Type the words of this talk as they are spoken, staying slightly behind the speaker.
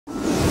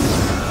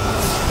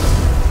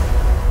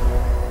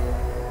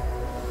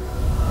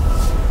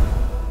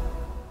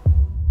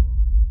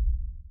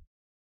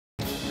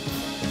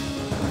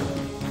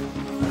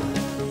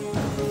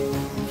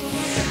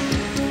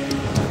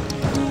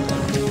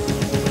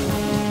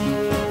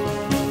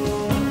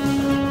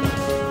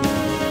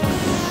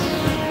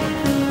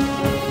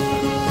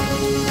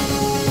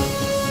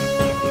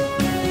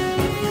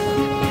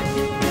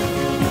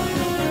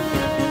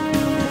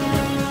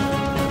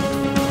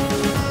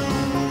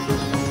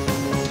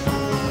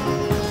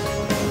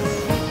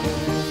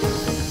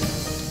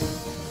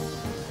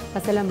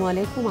আসসালামু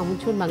আলাইকুম,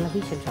 আমন্ত্রণ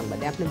বাংলাভিশন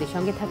সংবাদে। আপনাদের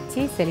সঙ্গে থাকছি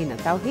সেলিনা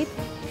তাওহিদ।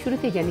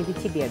 শুরুতে জানিয়ে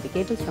দিচ্ছি বিআরবি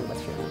কেবল সংবাদ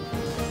শিরোনাম।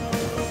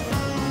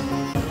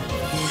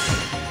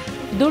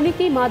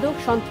 দুর্নীতি, মাদক,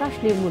 সন্ত্রাস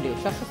নির্মূলে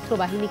সশস্ত্র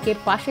বাহিনীকে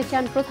পাশে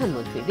চান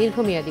প্রধানমন্ত্রী।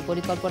 দীর্ঘমেয়াদী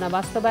পরিকল্পনা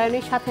বাস্তবায়নে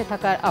সাথে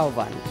থাকার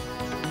আহ্বান।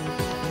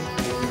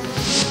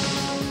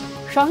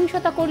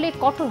 সহিংসতা করলে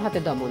কঠোর হাতে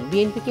দমন,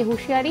 বিএনপিকে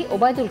হুঁশিয়ারি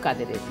ওবায়দুল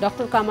কাদেরের।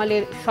 ডক্টর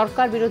কামালের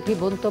সরকার বিরোধী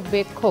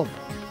মন্তব্যে ক্ষোভ।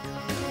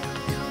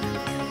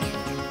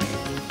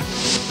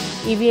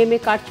 ইভিএমে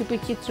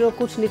কারচুপির চিত্র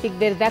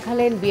কূটনীতিকদের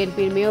দেখালেন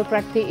বিএনপির মেয়র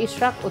প্রার্থী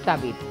ইশরাক ও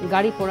তাবিদ।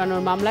 গাড়ি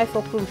পোড়ানোর মামলায়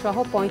ফখরুল সহ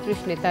 ৩৫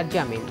 নেতার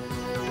জামিন।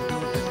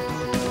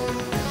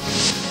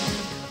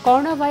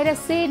 করোনা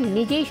ভাইরাসে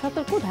নিজেই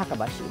সতর্ক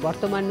ঢাকাবাসী।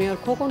 বর্তমান মেয়র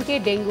খোকনকে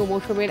ডেঙ্গু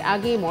মৌসুমের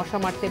আগে মশা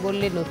মারতে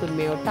বললেন নতুন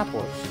মেয়র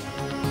তাপস।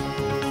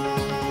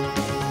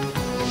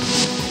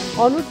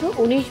 অনূর্ধ্ব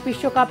 ১৯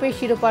 বিশ্বকাপে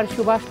শিরোপার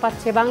সুবাস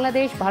পাচ্ছে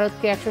বাংলাদেশ।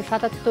 ভারতকে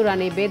 ১৭৭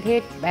 রানে বেঁধে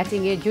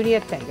ব্যাটিংয়ে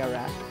জুনিয়র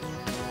টাইগাররা।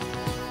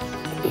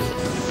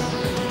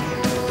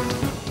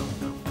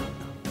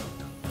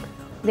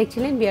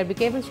 দেখছিলেন বিআরবি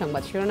কেবল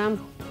সংবাদ শিরোনাম,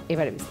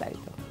 এবারে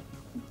বিস্তারিত।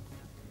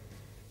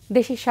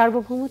 দেশের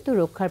সার্বভৌমত্ব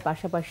রক্ষার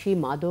পাশাপাশি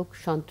মাদক,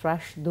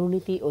 সন্ত্রাস,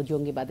 দুর্নীতি ও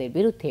জঙ্গিবাদের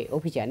বিরুদ্ধে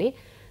অভিযানে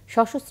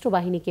সশস্ত্র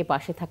বাহিনীকে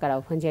পাশে থাকার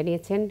আহ্বান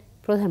জানিয়েছেন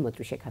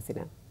প্রধানমন্ত্রী শেখ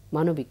হাসিনা।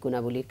 মানবিক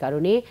গুণাবলীর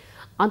কারণে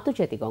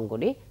আন্তর্জাতিক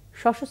অঙ্গনে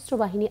সশস্ত্র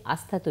বাহিনী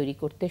আস্থা তৈরি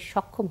করতে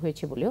সক্ষম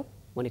হয়েছে বলেও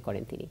মনে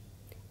করেন তিনি।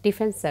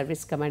 Defence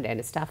service command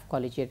and staff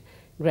কলেজের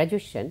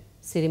গ্র্যাজুয়েশন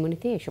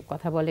সেরিমনিতে এসব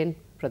কথা বলেন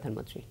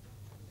প্রধানমন্ত্রী।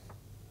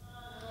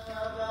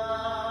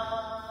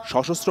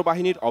 সশস্ত্র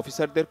বাহিনীর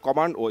অফিসারদের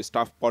কমান্ড ও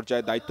স্টাফ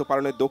পর্যায়ে দায়িত্ব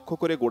পালনে দক্ষ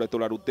করে গড়ে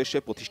তোলার উদ্দেশ্যে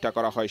প্রতিষ্ঠা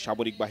করা হয়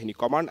সামরিক বাহিনী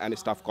কমান্ড অ্যান্ড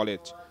স্টাফ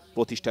কলেজ।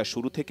 প্রতিষ্ঠার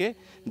শুরু থেকে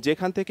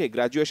যেখান থেকে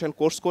গ্র্যাজুয়েশন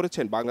কোর্স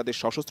করেছেন বাংলাদেশ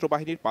সশস্ত্র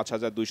বাহিনীর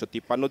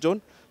 ৫,২৫৩ জন,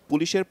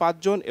 পুলিশের ৫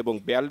 জন এবং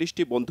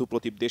 ৪২টি বন্ধু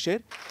প্রতিপ দেশের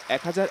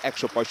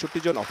 ১,১৬৫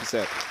 জন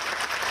অফিসার।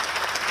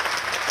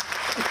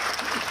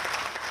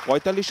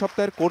 ৪৫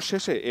 সপ্তাহের কোর্স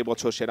শেষে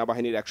এবছর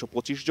সেনাবাহিনীর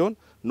 ১২৫ জন,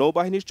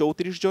 নৌবাহিনীর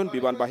 ৩৪ জন,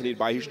 বিমান বাহিনীর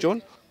 ২২ জন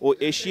ও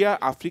এশিয়া,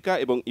 আফ্রিকা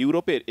এবং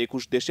ইউরোপের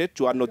 ২১ দেশের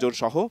 ৫৪ জন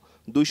সহ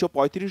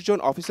 ২৩৫ জন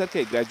অফিসারকে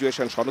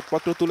গ্র্যাজুয়েশন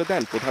সনদপত্র তুলে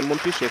দেন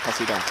প্রধানমন্ত্রী শেখ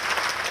হাসিনা।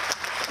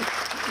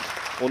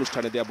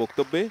 অনুষ্ঠানে দেয়া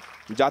বক্তব্যে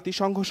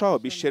জাতিসংঘ সহ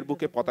বিশ্বের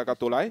বুকে পতাকা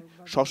তোলায়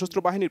সশস্ত্র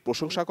বাহিনীর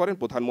প্রশংসা করেন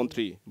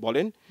প্রধানমন্ত্রী।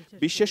 বলেন,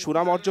 বিশ্বে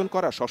সুনাম অর্জন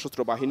করা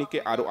সশস্ত্র বাহিনীকে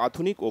আরও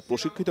আধুনিক ও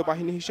প্রশিক্ষিত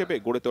বাহিনী হিসেবে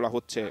গড়ে তোলা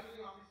হচ্ছে।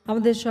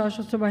 আমাদের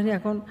সশস্ত্র বাহিনী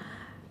এখন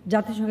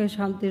জাতিসংঘের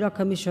শান্তি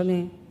রক্ষা মিশনে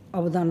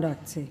অবদান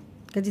রাখছে,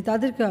 কাজে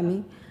তাদেরকে আমি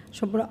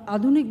সম্পূর্ণ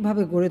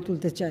আধুনিকভাবে গড়ে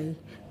তুলতে চাই,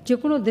 যে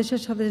কোনো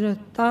দেশের সাথে যেন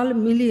তাল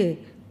মিলিয়ে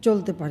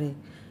চলতে পারে,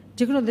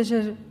 যে কোনো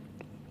দেশের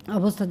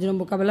অবস্থার জন্য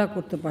মোকাবেলা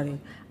করতে পারে।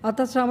 আর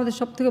তাছাড়া আমাদের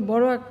সবথেকে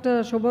বড় একটা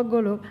সৌভাগ্য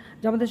হলো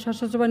যে আমাদের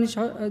সশস্ত্র বাহিনী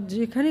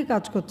যেখানেই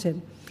কাজ করছেন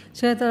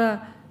সেখানে তারা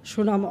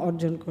সুনাম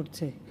অর্জন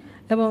করছে।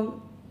 এবং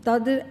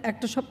তাদের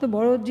একটা সবথেকে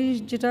বড় জিনিস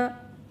যেটা,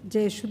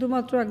 যে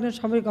শুধুমাত্র একজন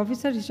সামরিক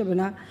অফিসার হিসেবে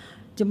না,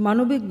 যে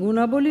মানবিক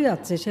গুণাবলী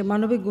আছে, সেই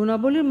মানবিক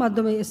গুণাবলীর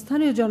মাধ্যমে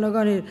স্থানীয়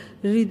জনগণের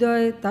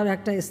হৃদয়ে তার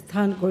একটা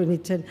স্থান করে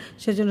নিচ্ছেন।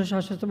 সেজন্য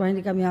সশস্ত্র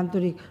বাহিনীকে আমি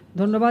আন্তরিক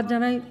ধন্যবাদ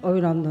জানাই,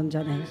 অভিনন্দন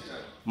জানাই।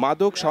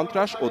 মাদক,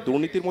 সন্ত্রাস ও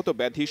দুর্নীতির মতো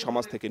ব্যাধি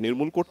সমাজ থেকে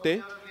নির্মূল করতে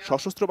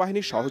সশস্ত্র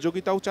বাহিনীর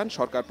সহযোগিতাও চান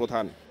সরকার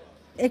প্রধান।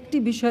 একটি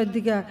বিষয়ের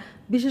দিকে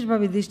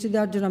বিশেষভাবে দৃষ্টি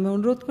দেওয়ার জন্য আমি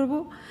অনুরোধ করব,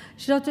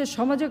 সেটা হচ্ছে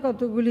সমাজে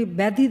কতগুলি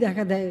ব্যাধি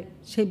দেখা দেয়,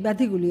 সেই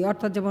ব্যাধিগুলি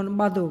অর্থাৎ যেমন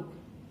মাদক,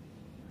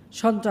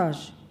 সন্ত্রাস,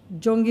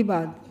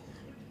 জঙ্গিবাদ,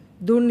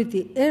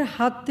 দুর্নীতি, এর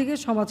হাত থেকে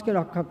সমাজকে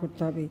রক্ষা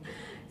করতে হবে।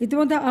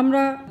 ইতিমধ্যে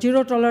আমরা জিরো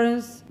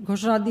টলারেন্স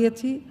ঘোষণা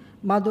দিয়েছি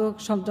মাদক,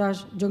 সন্ত্রাস,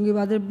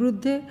 জঙ্গিবাদের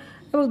বিরুদ্ধে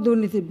এবং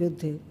দুর্নীতির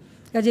বিরুদ্ধে।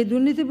 কাজে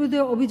দুর্নীতির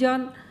বিরুদ্ধে অভিযান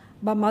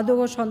বা মাদক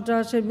ও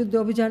সন্ত্রাসের বিরুদ্ধে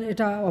অভিযান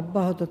এটা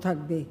অব্যাহত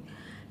থাকবে।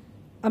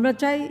 আমরা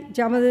চাই যে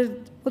আমাদের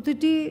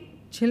প্রতিটি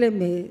ছেলে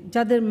মেয়ে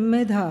যাদের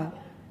মেধা,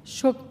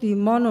 শক্তি,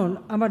 মনন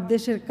আমার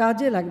দেশের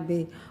কাজে লাগবে,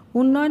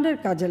 উন্নয়নের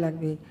কাজে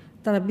লাগবে,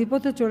 তারা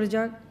বিপথে চলে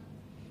যাক,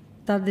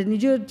 তাদের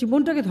নিজের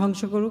জীবনটাকে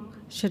ধ্বংস করুক,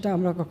 সেটা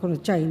আমরা কখনো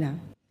চাই না।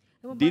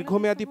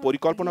 দীর্ঘমেয়াদী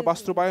পরিকল্পনা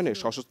বাস্তবায়নে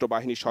সশস্ত্র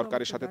বাহিনী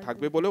সরকারের সাথে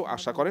থাকবে বলেও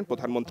আশা করেন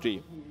প্রধানমন্ত্রী।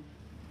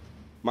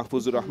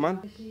 মাহফুজুর রহমান,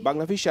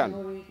 বাংলাভিশন,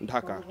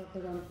 ঢাকা।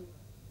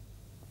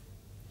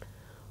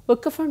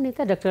 ঐক্যফ্রন্ট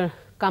নেতা ডক্টর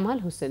কামাল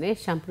হোসেনের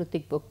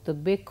সাম্প্রতিক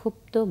বক্তব্যে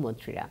ক্ষুব্ধ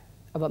মন্ত্রীরা।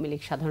 আওয়ামী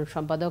লীগ সাধারণ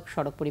সম্পাদক,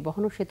 সড়ক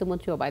পরিবহন ও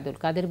সেতুমন্ত্রী ওবায়দুল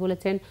কাদের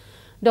বলেছেন,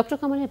 ডক্টর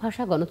কামালের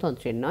ভাষা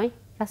গণতন্ত্রের নয়,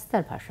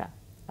 রাস্তার ভাষা।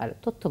 আর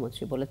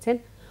তথ্যমন্ত্রী বলেছেন,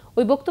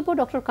 ওই বক্তব্য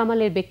ডক্টর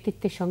কামালের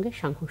ব্যক্তিত্বের সঙ্গে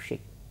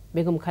সাংঘর্ষিক।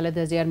 বেগম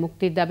খালেদা জিয়ার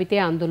মুক্তির দাবিতে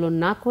আন্দোলন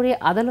না করে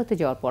আদালতে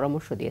যাওয়ার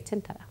পরামর্শ দিয়েছেন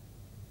তারা।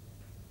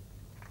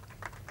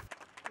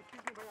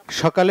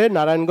 সকালে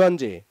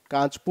নারায়ণগঞ্জে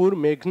কাঁচপুর,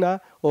 মেঘনা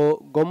ও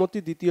গোমতী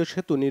দ্বিতীয়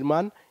সেতু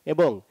নির্মাণ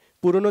এবং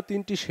পুরনো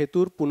 3টি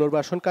সেতুর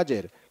পুনর্বাসন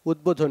কাজের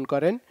উদ্বোধন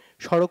করেন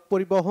সড়ক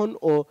পরিবহন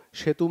ও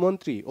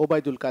সেতুমন্ত্রী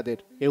ওবায়দুল কাদের।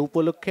 এ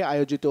উপলক্ষে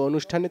আয়োজিত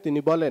অনুষ্ঠানে তিনি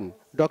বলেন,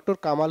 ডক্টর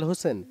কামাল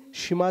হোসেন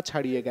সীমা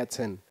ছাড়িয়ে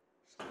গেছেন।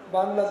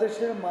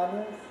 বাংলাদেশের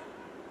মানুষ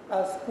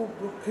আজ খুব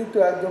দুঃখিত,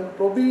 একজন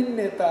প্রবীণ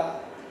নেতা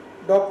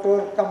ডক্টর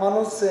কামাল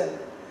হোসেন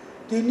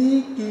তিনি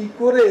কি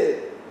করে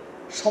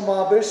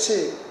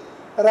সমাবেশে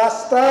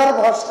রাস্তার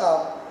ভাষা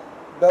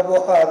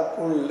ব্যবহার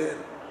করলেন।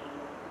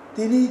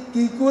 তিনি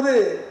কি করে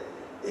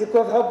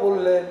একথা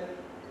বললেন,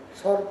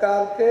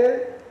 সরকারকে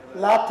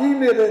লাথি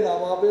মেরে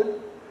নামাবেন,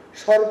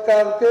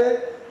 সরকারকে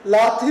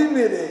লাথি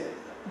মেরে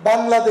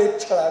বাংলাদেশ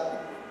ছাড়াবেন।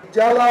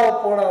 জ্বালাও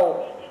পড়াও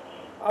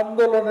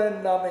আন্দোলনের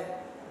নামে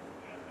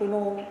কোনো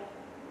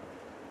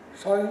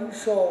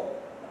সহিংস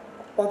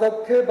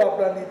পদক্ষেপ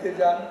আপনারা নিতে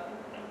যান,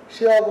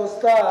 সে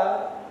অবস্থায়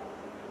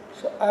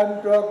আইন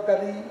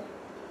প্রয়োগকারী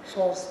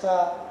সংস্থা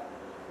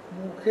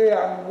মুখে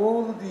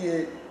আঙ্গুল দিয়ে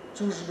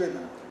চুষবে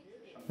না।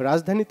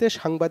 রাজধানীতে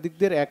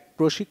সাংবাদিকদের এক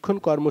প্রশিক্ষণ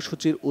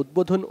কর্মসূচির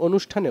উদ্বোধন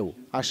অনুষ্ঠানেও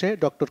আসে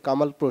ডক্টর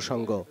কামাল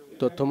প্রসঙ্গ।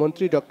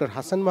 তথ্যমন্ত্রী ডক্টর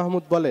হাসান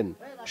মাহমুদ বলেন,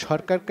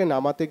 সরকারকে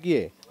নামাতে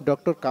গিয়ে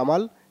ডক্টর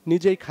কামাল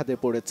নিজেই খাদে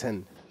পড়েছেন।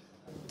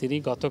 তিনি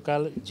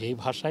গতকাল যেই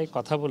ভাষায়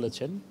কথা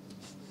বলেছেন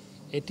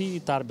এটি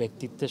তার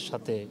ব্যক্তিত্বের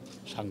সাথে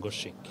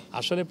সাংঘর্ষিক।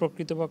 আসলে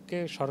প্রকৃতপক্ষে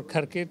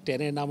সরকারকে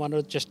টেনে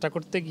নামানোর চেষ্টা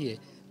করতে গিয়ে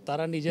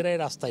তারা নিজেরাই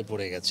রাস্তায়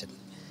পড়ে গেছেন।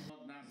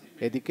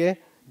 এদিকে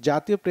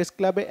জাতীয় প্রেস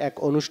ক্লাবে এক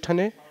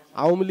অনুষ্ঠানে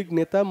আওয়ামী লীগ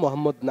নেতা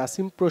মোহাম্মদ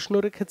নাসিম প্রশ্ন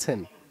রেখেছেন,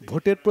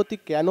 ভোটের প্রতি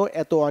কেন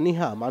এত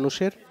অনীহা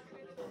মানুষের?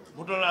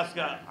 ভোটাররা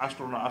আজকে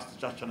আসলো না, আসতে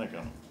চাচ্ছে না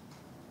কেন?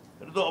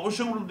 এটা তো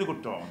অবশ্যই উপলব্ধি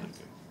করতে হবে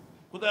আমাদেরকে।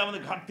 কোথায়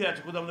আমাদের ঘাটতি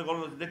আছে, কোথায় আমাদের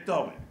গলদ আছে দেখতে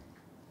হবে।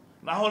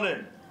 না হলে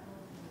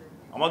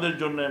আমাদের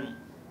জন্য,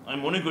 আমি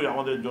মনে করি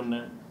আমাদের জন্য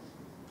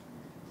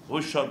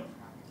ভবিষ্যৎ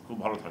খুব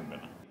ভালো থাকবে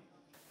না।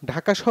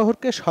 ঢাকা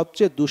শহরকে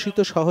সবচেয়ে দূষিত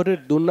শহরের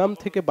দুর্নাম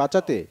থেকে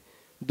বাঁচাতে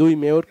দুই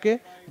মেয়রকে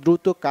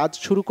দ্রুত কাজ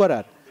শুরু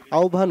করার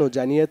আহ্বানও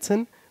জানিয়েছেন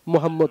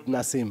মোহাম্মদ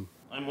নাসিম।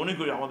 আমি মনে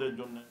করি আমাদের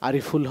জন্য।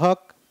 আরিফুল হক,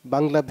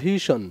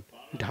 বাংলাভিশন,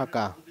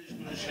 ঢাকা।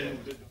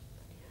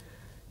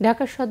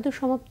 ঢাকার সদ্য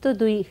সমাপ্ত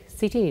 2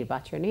 সিটি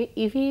নির্বাচনে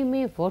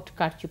ইভিএমে ভোট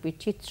কারচুপির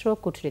চিত্র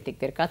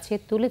কূটনীতিকদের কাছে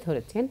তুলে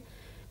ধরেছেন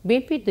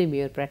বিএনপির 2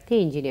 মেয়র প্রার্থী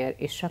ইঞ্জিনিয়ার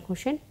ইশরাক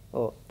হোসেন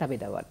ও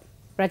তাবিদ আওয়াল।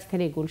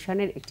 রাজধানীর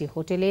গুলশানের একটি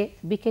হোটেলে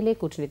বিকেলে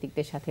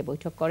কূটনীতিকদের সাথে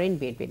বৈঠক করেন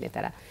বিএনপির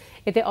নেতারা।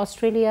 এতে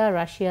অস্ট্রেলিয়া,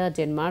 রাশিয়া,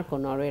 ডেনমার্ক ও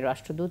নরওয়ে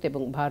রাষ্ট্রদূত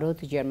এবং ভারত,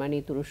 জার্মানি,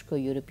 তুরস্ক,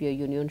 ইউরোপীয়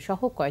ইউনিয়ন সহ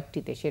কয়েকটি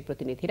দেশের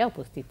প্রতিনিধিরা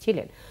উপস্থিত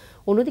ছিলেন।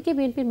 অন্যদিকে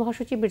বিএনপির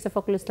মহাসচিব মির্জা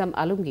ফখরুল ইসলাম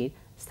আলমগীর,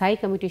 স্থায়ী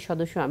কমিটির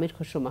সদস্য আমির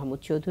খসরু মাহমুদ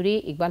চৌধুরী,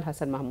 ইকবাল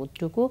হাসান মাহমুদ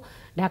টুকু,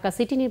 ঢাকা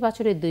সিটি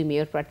নির্বাচনের 2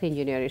 মেয়র প্রার্থী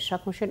ইঞ্জিনিয়ার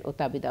ইশরাক হোসেন ও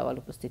তাবিদ আওয়াল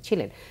উপস্থিত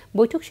ছিলেন।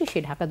 বৈঠক শেষে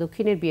ঢাকা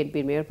দক্ষিণের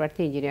বিএনপির মেয়র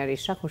প্রার্থী ইঞ্জিনিয়ার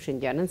ইশরাক হোসেন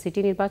জানান,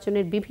 সিটি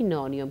নির্বাচনের বিভিন্ন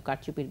অনিয়ম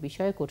কারচুপির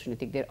বিষয়ে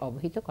কূটনীতিকদের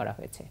অবহিত করা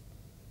হয়েছে।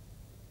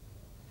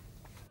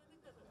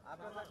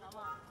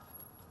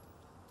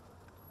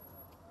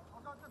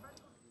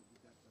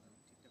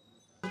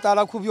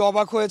 তারা খুবই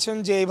অবাক হয়েছেন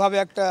যে এইভাবে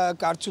একটা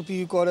কারচুপি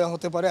করে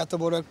হতে পারে এত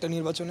বড় একটা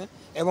নির্বাচনে,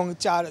 এবং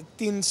 4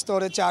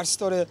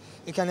 স্তরে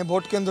এখানে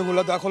ভোট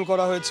কেন্দ্রগুলো দখল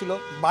করা হয়েছিল,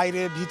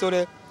 বাইরে ভিতরে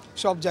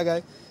সব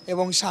জায়গায়,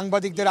 এবং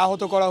সাংবাদিকদের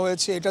আহত করা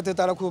হয়েছে। এটাতে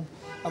তারা খুব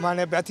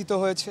ব্যথিত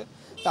হয়েছে।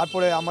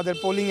 তারপরে আমাদের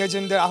পোলিং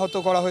এজেন্টদের আহত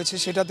করা হয়েছে,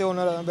 সেটাতে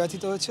ওনারা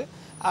ব্যথিত হয়েছে।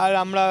 আর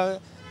আমরা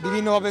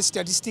বিভিন্নভাবে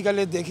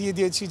স্ট্যাটিস্টিক্যালি দেখিয়ে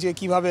দিয়েছি যে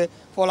কিভাবে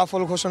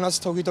ফলাফল ঘোষণা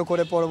স্থগিত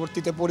করে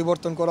পরবর্তীতে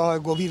পরিবর্তন করা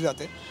হয় গভীর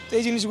রাতে। তো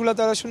এই জিনিসগুলো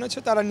তারা শুনেছে,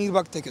 তারা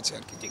নির্বাক থেকেছে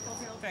আর কি।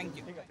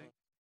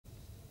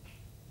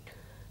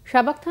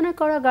 শাহবাগ থানায়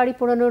করা গাড়ি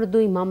পোড়ানোর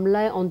 2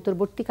 মামলায়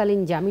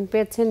অন্তর্বর্তীকালীন জামিন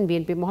পেয়েছেন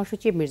বিএনপি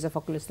মহাসচিব মির্জা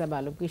ফখরুল ইসলাম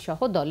আলমগীর সহ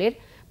দলের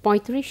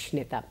 35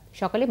 নেতা।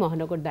 সকালে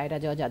মহানগর দায়রা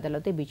জজ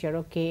আদালতে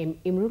বিচারক KM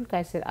ইমরুল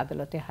কায়েসের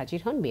আদালতে হাজির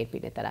হন বিএনপি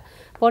নেতারা।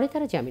 পরে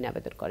তারা জামিন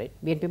আবেদন করেন।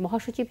 বিএনপি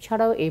মহাসচিব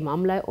ছাড়াও এই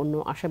মামলায় অন্য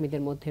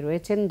আসামিদের মধ্যে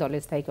রয়েছেন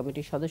দলের স্থায়ী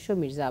কমিটির সদস্য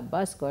মির্জা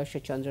আব্বাস,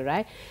 গয়েশ্বর চন্দ্র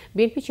রায়,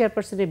 বিএনপি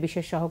চেয়ারপারসনের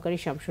বিশেষ সহকারী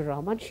শামসুর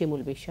রহমান,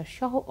 শিমুল বিশ্বাস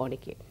সহ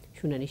অনেকে।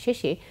 শুনানি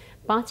শেষে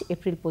 5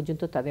 এপ্রিল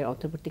পর্যন্ত তাদের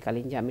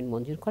অন্তর্বর্তীকালীন জামিন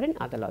মঞ্জুর করেন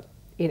আদালত।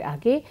 এর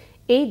আগে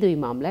এই 2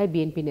 মামলায়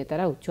বিএনপি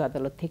নেতারা উচ্চ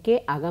আদালত থেকে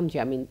আগাম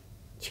জামিন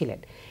ছিলেন।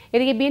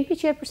 এদিকে বিএনপি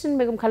চেয়ারপারসন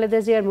বেগম খালেদা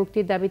জিয়ার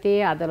মুক্তির দাবিতে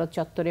আদালত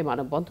চত্বরে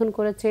মানববন্ধন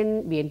করেছেন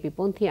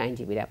বিএনপিপন্থী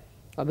আইনজীবীরা।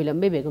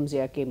 অবিলম্বে বেগম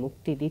জিয়াকে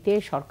মুক্তি দিতে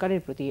সরকারের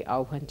প্রতি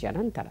আহ্বান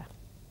জানান তারা।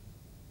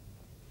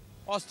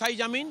 অস্থায়ী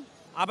জামিন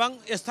এবং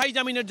স্থায়ী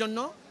জামিনের জন্য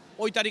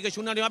ওই তারিখে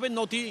শুনানি হবে।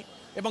 নথি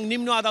এবং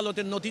নিম্ন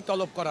আদালতের নথি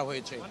তলব করা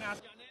হয়েছে।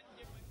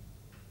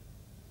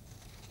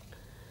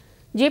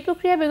 যে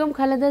প্রক্রিয়া বেগম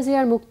খালেদা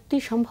জিয়ার মুক্তি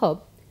সম্ভব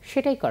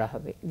সেটাই করা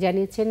হবে,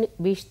 জানিয়েছেন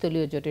 20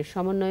 দলীয় জোটের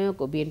সমন্বয়ক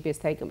ও বিএনপি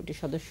স্থায়ী কমিটির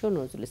সদস্য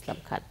নজরুল ইসলাম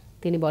খান।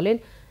 তিনি বলেন,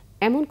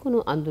 এমন কোনো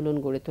আন্দোলন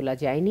গড়ে তোলা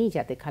যায়নি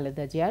যাতে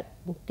খালেদা জিয়ার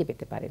মুক্তি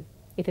পেতে পারেন।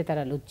 এতে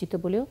তারা লজ্জিত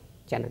বলেও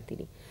জানান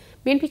তিনি।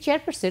 বিএনপি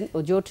চেয়ারপারসন ও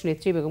জোট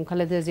নেত্রী বেগম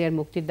খালেদা জিয়ার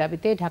মুক্তির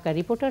দাবিতে ঢাকা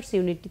রিপোর্টার্স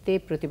ইউনিটিতে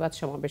প্রতিবাদ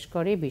সমাবেশ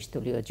করে 20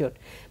 দলীয় জোট।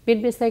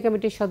 বিএনপি স্থায়ী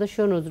কমিটির সদস্য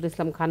নজরুল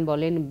ইসলাম খান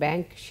বলেন,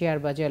 ব্যাংক, শেয়ার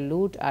বাজার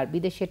লুট আর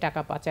বিদেশে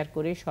টাকা পাচার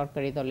করে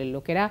সরকারি দলের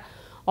লোকেরা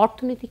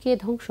অর্থনীতিকে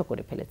ধ্বংস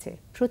করে ফেলেছে।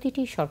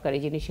 প্রতিটি সরকারি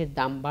জিনিসের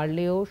দাম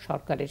বাড়লেও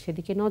সরকারের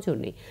সেদিকে নজর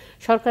নেই।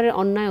 সরকারের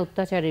অন্যায়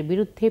অত্যাচারের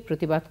বিরুদ্ধে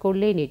প্রতিবাদ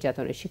করলেই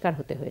নির্যাতনের শিকার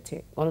হতে হয়েছে।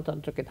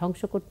 গণতন্ত্রকে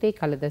ধ্বংস করতেই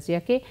খালেদা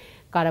জিয়াকে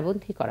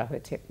কারাবন্দী করা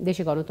হয়েছে।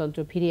 দেশে গণতন্ত্র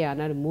ফিরিয়ে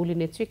আনার মূল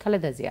নেত্রী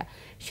খালেদা জিয়া।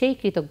 সেই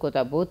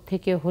কৃতজ্ঞতা বোধ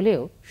থেকে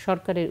হলেও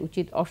সরকারের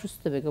উচিত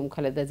অসুস্থ বেগম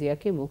খালেদা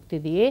জিয়াকে মুক্তি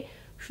দিয়ে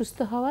সুস্থ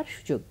হওয়ার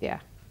সুযোগ দেয়া।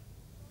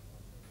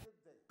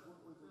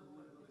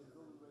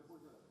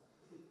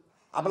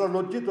 আমরা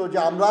লজ্জিত যে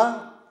আমরা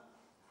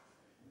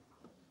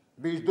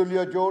 20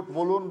 দলীয় জোট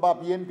বলুন বা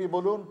বিএনপি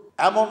বলুন,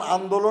 এমন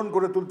আন্দোলন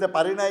গড়ে তুলতে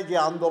পারি নাই যে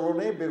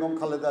আন্দোলনে বেগম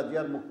খালেদা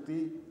জিয়ার মুক্তি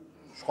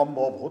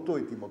সম্ভব হতো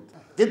ইতিমধ্যে।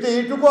 কিন্তু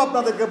এইটুকু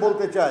আপনাদেরকে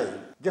বলতে চাই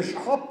যে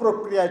সব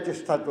প্রক্রিয়ায়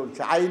চেষ্টা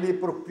চলছে, আইনি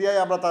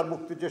প্রক্রিয়ায় আমরা তার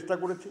মুক্তি চেষ্টা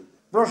করেছি।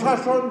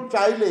 প্রশাসন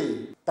চাইলেই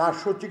তার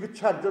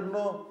সুচিকিৎসার জন্য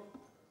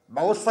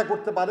ব্যবস্থা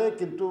করতে পারে,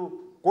 কিন্তু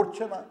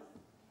করছে না।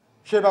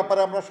 সে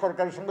ব্যাপারে আমরা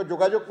সরকারের সঙ্গে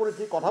যোগাযোগ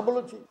করেছি, কথা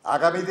বলেছি।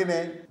 আগামী দিনে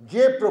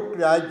যে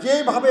প্রক্রিয়ায়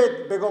যেভাবে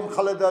বেগম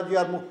খালেদা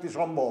জিয়ার মুক্তি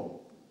সম্ভব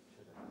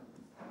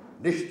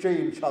নিশ্চয়ই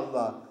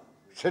ইনশাল্লাহ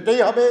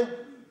সেটাই হবে,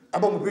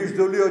 এবং 20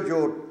 দলীয়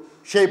জোট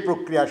সেই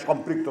প্রক্রিয়ায়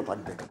সম্পৃক্ত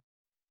থাকবে।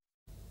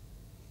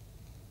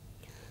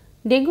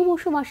 ডেঙ্গু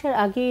মৌসুম আসার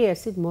আগে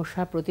অ্যাসিড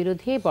মশা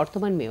প্রতিরোধে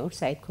বর্তমান মেয়র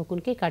সাইদ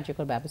খোকনকে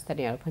কার্যকর ব্যবস্থা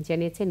নেওয়ার আহ্বান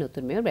জানিয়েছেন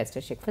নতুন মেয়র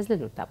ব্যারিস্টার শেখ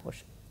ফজলুল তাপস।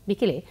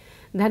 বিকেলে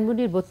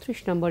ধানমন্ডির 32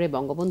 নম্বরে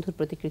বঙ্গবন্ধুর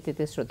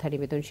প্রতিকৃতিতে শ্রদ্ধা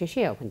নিবেদন শেষে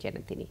আহ্বান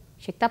জানান তিনি।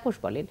 শেখ তাপস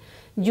বলেন,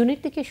 জুনের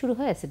থেকে শুরু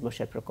হয় অ্যাসিড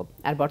মশার প্রকোপ,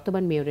 আর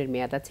বর্তমান মেয়রের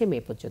মেয়াদ আছে মে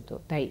পর্যন্ত।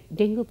 তাই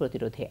ডেঙ্গু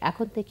প্রতিরোধে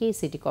এখন থেকেই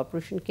সিটি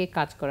কর্পোরেশনকে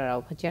কাজ করার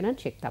আহ্বান জানান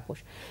শেখ তাপস।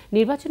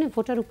 নির্বাচনে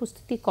ভোটার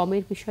উপস্থিতি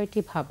কমের বিষয়টি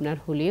ভাবনার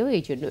হলেও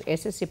এই জন্য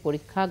এসএসসি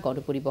পরীক্ষা,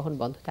 গণপরিবহন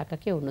বন্ধ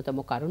থাকাকে অন্যতম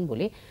কারণ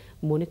বলে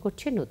মনে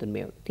করছেন নতুন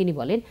মেয়র। তিনি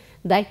বলেন,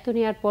 দায়িত্ব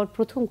নেওয়ার পর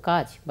প্রথম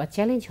কাজ বা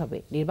চ্যালেঞ্জ হবে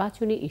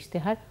নির্বাচনী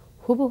ইশতেহার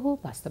হুবহু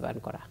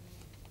বাস্তবায়ন করা।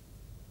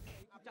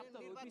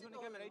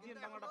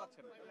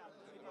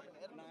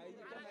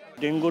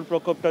 ডেঙ্গুর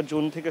প্রকোপটা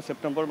জুন থেকে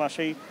সেপ্টেম্বর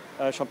মাসেই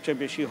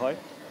সবচেয়ে বেশি হয়।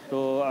 তো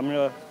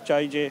আমরা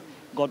চাই যে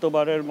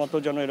গতবারের মতো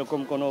যেন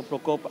এরকম কোনো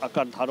প্রকোপ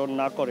আকার ধারণ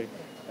না করে,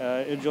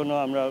 এর জন্য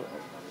আমরা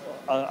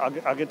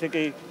আগে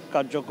থেকেই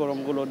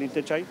কার্যক্রমগুলো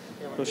নিতে চাই।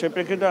 তো সে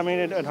প্রেক্ষিতে আমি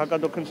ঢাকা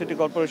দক্ষিণ সিটি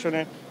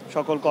কর্পোরেশনে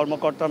সকল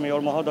কর্মকর্তা,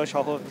 মেয়র মহোদয়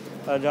সহ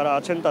যারা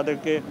আছেন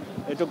তাদেরকে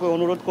এটুকু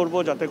অনুরোধ করব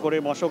যাতে করে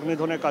মশক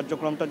নিধনের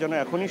কার্যক্রমটা যেন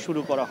এখনই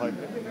শুরু করা হয়।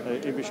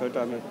 এই বিষয়টা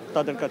আমি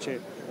তাদের কাছে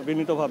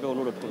বিনীতভাবে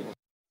অনুরোধ করব।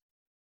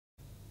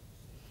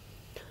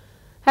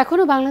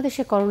 এখনও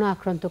বাংলাদেশে করোনা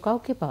আক্রান্ত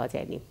কাউকে পাওয়া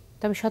যায়নি,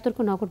 তবে সতর্ক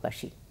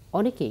নগরবাসী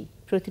অনেকেই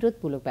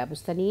প্রতিরোধমূলক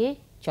ব্যবস্থা নিয়ে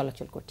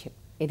চলাচল করছেন।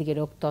 এদিকে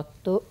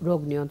রোগতত্ত্ব,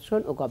 রোগ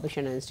নিয়ন্ত্রণ ও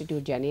গবেষণা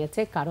ইনস্টিটিউট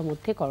জানিয়েছে, কারো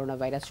মধ্যে করোনা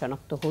ভাইরাস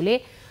শনাক্ত হলে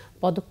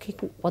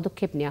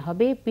পদক্ষেপ নেওয়া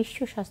হবে বিশ্ব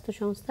স্বাস্থ্য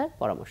সংস্থার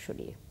পরামর্শ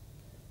নিয়ে।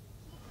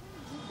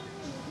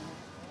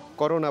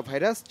 করোনা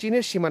ভাইরাস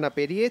চীনের সীমানা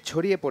পেরিয়ে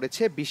ছড়িয়ে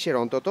পড়েছে বিশ্বের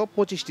অন্তত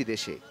 25টি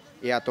দেশে।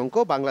 এ আতঙ্ক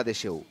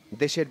বাংলাদেশেও।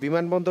 দেশের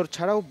বিমানবন্দর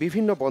ছাড়াও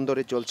বিভিন্ন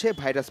বন্দরে চলছে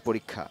ভাইরাস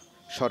পরীক্ষা।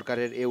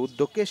 সরকারের এ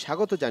উদ্যোগকে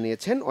স্বাগত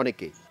জানিয়েছেন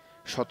অনেকে।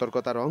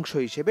 সতর্কতার অংশ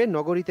হিসেবে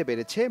নগরীতে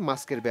বেড়েছে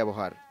মাস্কের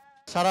ব্যবহার।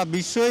 সারা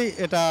বিশ্বই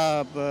এটা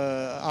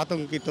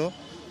আতঙ্কিত,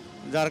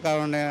 যার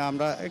কারণে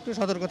আমরা একটু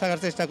সতর্ক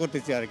থাকার চেষ্টা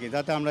করতেছি আর কি,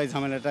 যাতে আমরা এই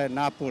ঝামেলাটায়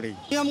না পড়ি।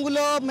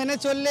 নিয়মগুলো মেনে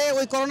চললে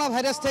ওই করোনা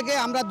ভাইরাস থেকে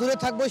আমরা দূরে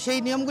থাকবো, সেই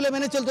নিয়মগুলো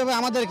মেনে চলতে হবে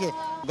আমাদেরকে।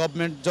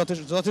 গভর্নমেন্ট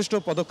যথেষ্ট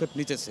পদক্ষেপ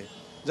নিতেছে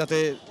যাতে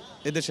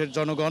এদেশের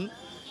জনগণ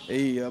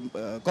এই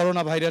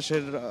করোনা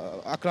ভাইরাসের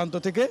আক্রান্ত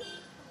থেকে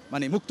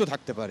মুক্ত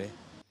থাকতে পারে।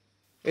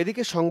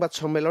 এদিকে সংবাদ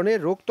সম্মেলনে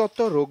রোগতত্ত্ব,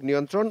 রোগ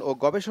নিয়ন্ত্রণ ও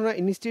গবেষণা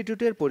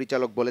ইনস্টিটিউটের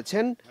পরিচালক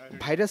বলেছেন,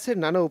 ভাইরাসের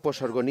নানা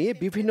উপসর্গ নিয়ে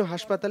বিভিন্ন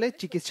হাসপাতালে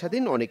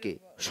চিকিৎসাধীন অনেকে।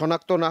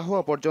 শনাক্ত না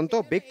হওয়া পর্যন্ত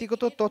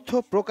ব্যক্তিগত তথ্য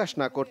প্রকাশ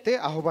না করতে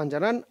আহ্বান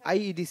জানান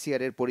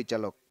আইইডিসিআর এর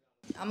পরিচালক।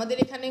 আমাদের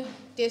এখানে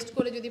টেস্ট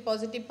করে যদি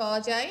পজিটিভ পাওয়া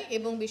যায়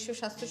এবং বিশ্ব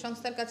স্বাস্থ্য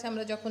সংস্থার কাছে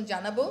আমরা যখন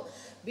জানাবো,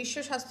 বিশ্ব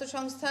স্বাস্থ্য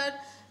সংস্থার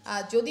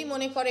যদি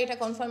মনে করে এটা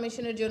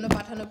কনফার্মেশনের জন্য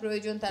পাঠানো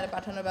প্রয়োজন, তারা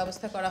পাঠানোর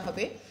ব্যবস্থা করা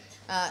হবে।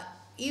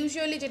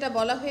 ইউজুয়ালি যেটা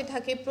বলা হয়ে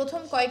থাকে,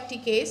 প্রথম কয়েকটি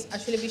কেস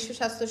আসলে বিশ্ব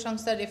স্বাস্থ্য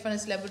সংস্থার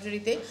রেফারেন্স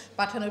ল্যাবরেটরিতে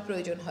পাঠানোর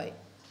প্রয়োজন হয়।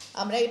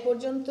 আমরা এ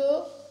পর্যন্ত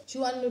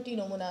 54টি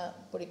নমুনা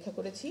পরীক্ষা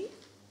করেছি।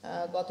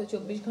 গত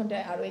 24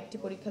 ঘন্টায় আরও একটি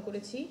পরীক্ষা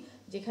করেছি,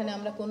 যেখানে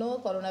আমরা কোনো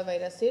করোনা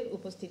ভাইরাসের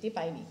উপস্থিতি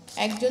পাইনি।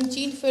 একজন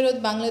চীন ফেরত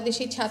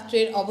বাংলাদেশি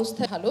ছাত্রের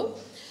অবস্থা ভালো,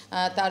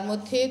 তার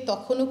মধ্যে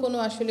তখনও কোনো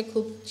আসলে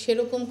খুব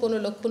সেরকম কোনো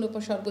লক্ষণ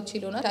উপসর্গ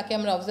ছিল না। তাকে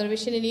আমরা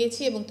অবজারভেশনে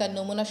নিয়েছি এবং তার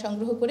নমুনা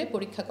সংগ্রহ করে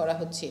পরীক্ষা করা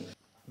হচ্ছে।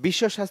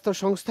 বিশ্ব স্বাস্থ্য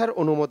সংস্থার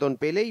অনুমোদন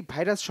পেলেই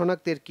ভাইরাস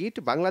শনাক্তের কিট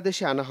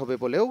বাংলাদেশে আনা হবে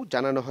বলেও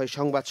জানানো হয়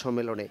সংবাদ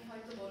সম্মেলনে।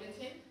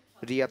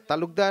 রিয়াদ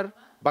তালুকদার,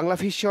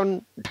 বাংলাভিশন,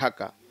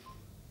 ঢাকা।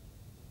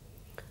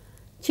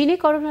 চীনে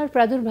করোনার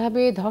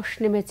প্রাদুর্ভাবে ধস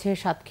নেমেছে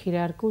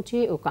সাতক্ষীরার কুঁচে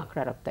ও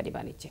কাঁকড়া রপ্তানি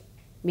বাণিজ্যে।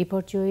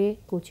 বিপর্যয়ে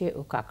কুঁচে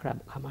ও কাঁকড়া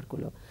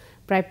খামারগুলো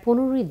প্রায়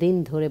 15 দিন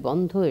ধরে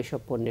বন্ধ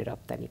এসব পণ্যের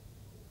রপ্তানি।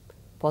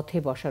 পথে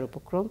বসার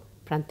উপক্রম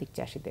প্রান্তিক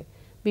চাষিদের।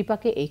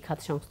 বিপাকে এই খাত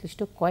সংশ্লিষ্ট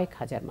কয়েক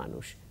হাজার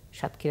মানুষ।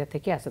 সাতক্ষীরা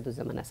থেকে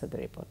আসাদুজ্জামান আসাদের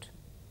রিপোর্ট।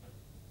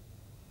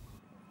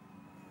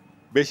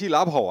 বেশি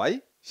লাভ হওয়ায়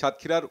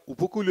সাতক্ষীরার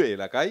উপকূলীয়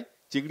এলাকায়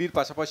চিংড়ির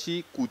পাশাপাশি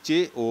কুচে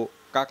ও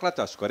কাঁকড়া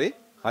চাষ করে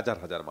হাজার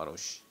হাজার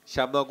মানুষ।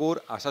 শ্যামনগর,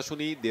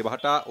 আশাশুনি,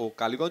 দেবহাটা ও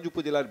কালীগঞ্জ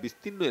উপজেলার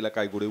বিস্তীর্ণ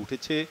এলাকায় গড়ে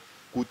উঠেছে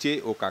কুচে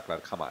ও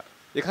কাঁকড়ার খামার।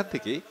 এখান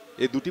থেকে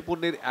এ দুটি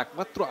পণ্যের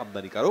একমাত্র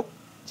আমদানিকারক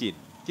চীন।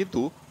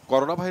 কিন্তু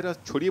করোনা ভাইরাস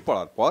ছড়িয়ে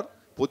পড়ার পর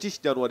 25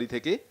 জানুয়ারি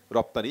থেকে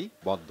রপ্তানি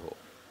বন্ধ।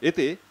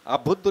 এতে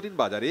আভ্যন্তরীণ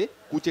বাজারে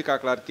কুচে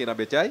কাঁকড়ার কেনা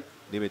বেচায়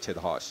নেমেছে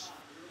ধস।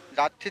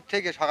 রাত্রির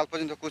থেকে সকাল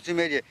পর্যন্ত কুচি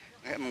মেরিয়ে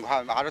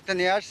ভারতে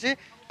নিয়ে আসছি,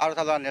 আরও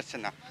তাহলে নিচ্ছে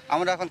না।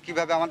 আমরা এখন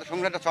কিভাবে আমাদের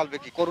সংসারটা চলবে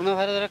কি? করোনা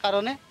ভাইরাসের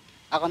কারণে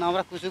এখন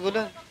আমরা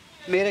কুচিগুলো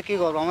মেয়েরা কি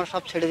করবো, আমরা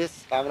সব ছেড়ে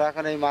দিচ্ছি। আমরা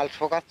এখন এই মাল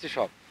শোকাচ্ছি,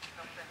 সব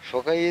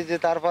শোকাইয়ে যে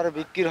তারপরে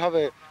বিক্রি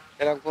হবে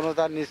এরকম কোনো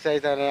তার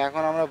নিশ্চয়তা নেই।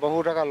 এখন আমরা বহু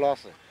টাকা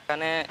লস।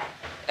 এখানে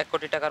 1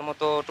 কোটি টাকার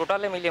মতো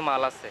টোটালে মিলিয়ে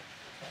মাল আছে,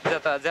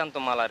 জ্যান্ত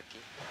মাল আর কি।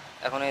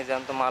 এখন এই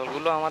জ্যান্ত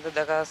মালগুলো আমাদের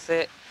দেখা যাচ্ছে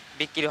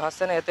বিক্রি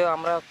হচ্ছে না, এতেও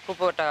আমরা খুব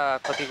একটা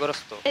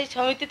ক্ষতিগ্রস্ত। এই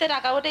সমিতিতে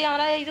টাকা ওটাই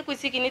আমরা এই যে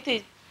কুচি কিনেছি,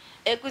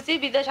 এই কুচি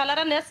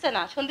বিদেশালারা নেচ্ছে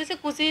না, শুনতেছি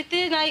কুচিতে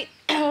নাই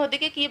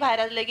ওদিকে কি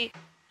ভাইরাস লেগে।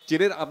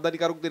 চীনের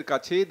আমদানিকারকদের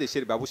কাছে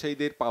দেশের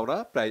ব্যবসায়ীদের পাওনা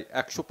প্রায়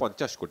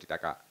 150 কোটি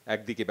টাকা।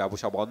 একদিকে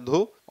ব্যবসা বন্ধ,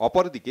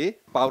 অপরদিকে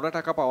পাওনা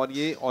টাকা পাওয়া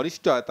নিয়ে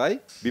অনিশ্চয়তায়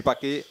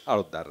বিপাকে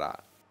আড়তদাররা।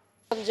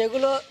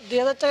 যেগুলো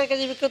 2000 টাকা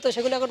কেজি বিক্রি হতো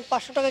সেগুলো এখন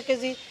 500 টাকা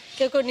কেজি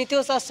কেউ কেউ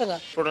নিতেও চাচ্ছে না।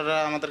 ছোটরা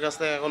আমাদের কাছ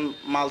থেকে এখন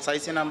মাল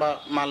চাইছে না বা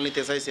মাল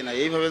নিতে চাইছে না।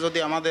 এইভাবে যদি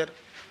আমাদের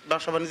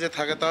ব্যবসা বাণিজ্য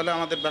থাকে তাহলে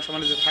আমাদের ব্যবসা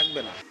বাণিজ্য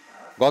থাকবে না।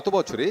 গত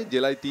বছরে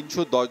জেলায়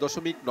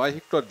 310.9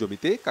 হেক্টর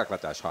জমিতে কাঁকড়া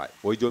চাষ হয়।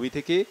 ওই জমি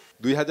থেকে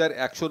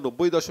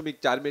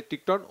 2190.4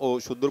 মেট্রিক টন ও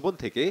সুন্দরবন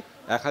থেকে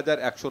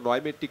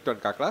 1109 মেট্রিক টন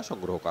কাঁকড়া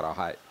সংগ্রহ করা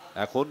হয়।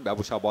 এখন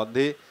ব্যবসা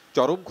বন্ধে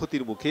চরম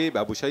ক্ষতির মুখে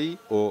ব্যবসায়ী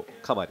ও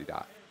খামারিরা।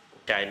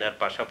 চায়নার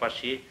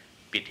পাশাপাশি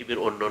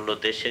পৃথিবীর অন্যান্য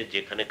দেশে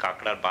যেখানে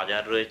কাঁকড়ার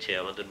বাজার রয়েছে,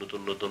 আমাদের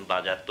নতুন নতুন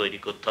বাজার তৈরি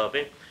করতে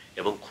হবে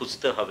এবং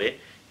খুঁজতে হবে,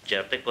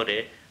 যাতে করে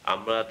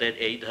আমাদের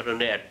এই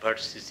ধরনের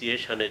অ্যাডভার্স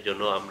সিচুয়েশনের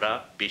জন্য আমরা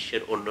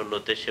বিশ্বের অন্যান্য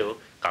দেশেও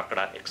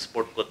কাঁকড়া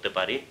এক্সপোর্ট করতে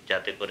পারি,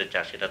 যাতে করে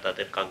চাষিরা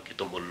তাদের কাঙ্ক্ষিত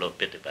মূল্য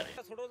পেতে পারে।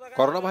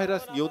 করোনা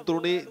ভাইরাস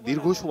নিয়ন্ত্রণে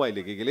দীর্ঘ সময়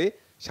লেগে গেলে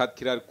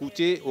সাতক্ষীরার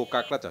কুচে ও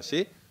কাঁকড়া চাষে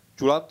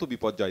চূড়ান্ত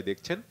বিপর্যয়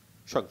দেখছেন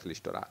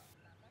সংশ্লিষ্টরা।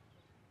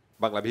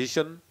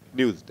 Banglavision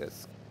news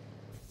desk.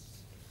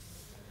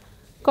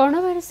 করোনা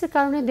ভাইরাসের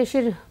কারণে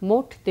দেশের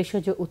মোট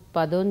দেশজ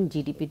উৎপাদন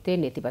জিডিপিতে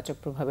নেতিবাচক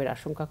প্রভাবের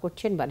আশঙ্কা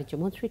করছেন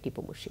বাণিজ্যমন্ত্রী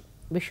টিপু মুর্শিদ।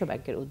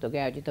 বিশ্বব্যাংকের উদ্যোগে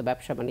আয়োজিত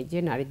ব্যবসা বাণিজ্যে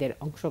নারীদের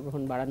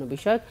অংশগ্রহণ বাড়ানো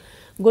বিষয়ক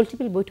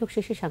গোলটেবিল বৈঠক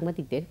শেষে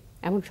সাংবাদিকদের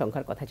এমন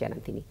সংখ্যার কথা জানান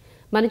তিনি।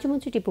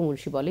 বাণিজ্যমন্ত্রী টিপু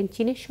মুর্শিদ বলেন,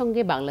 চীনের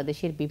সঙ্গে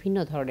বাংলাদেশের বিভিন্ন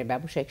ধরনের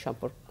ব্যবসায়িক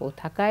সম্পর্ক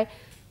থাকায়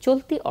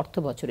চলতি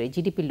অর্থবছরে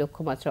জিডিপির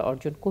লক্ষ্যমাত্রা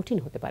অর্জন কঠিন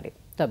হতে পারে।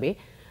 তবে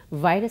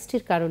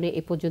ভাইরাসটির কারণে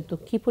এ পর্যন্ত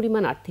কী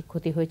পরিমাণ আর্থিক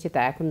ক্ষতি হয়েছে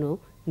তা এখনও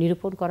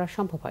নিরূপণ করা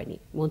সম্ভব হয়নি।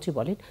 মন্ত্রী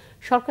বলেন,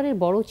 সরকারের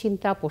বড়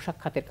চিন্তা পোশাক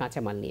খাতের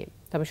কাঁচামাল নিয়ে,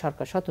 তবে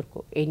সরকার সতর্ক।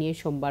 এই নিয়ে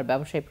সোমবার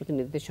ব্যবসায়ী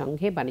প্রতিনিধিদের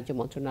সঙ্গে বাণিজ্য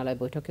মন্ত্রণালয়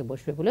বৈঠকে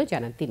বসবে বলেও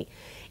জানান তিনি।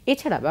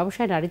 এছাড়া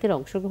ব্যবসায় নারীদের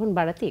অংশগ্রহণ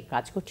বাড়াতে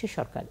কাজ করছে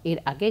সরকার। এর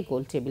আগে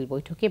গোল টেবিল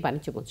বৈঠকে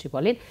বাণিজ্যমন্ত্রী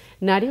বলেন,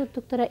 নারী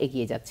উদ্যোক্তারা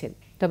এগিয়ে যাচ্ছেন,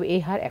 তবে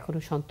এই হার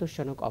এখনও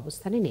সন্তোষজনক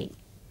অবস্থানে নেই।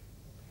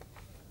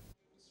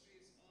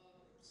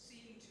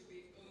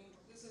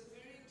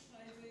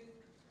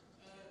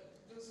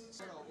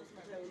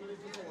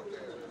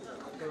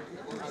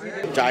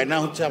 চায়না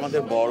হচ্ছে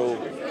আমাদের বড়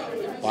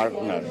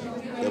পার্টনার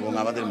এবং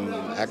আমাদের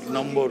 1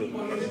 নম্বর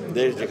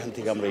দেশ যেখান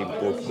থেকে আমরা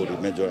ইম্পোর্ট করি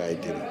মেজর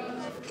আইটেম।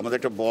 আমাদের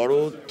একটা বড়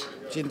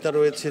চিন্তা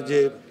রয়েছে যে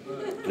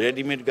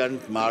রেডিমেড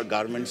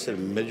গার্মেন্টসের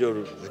major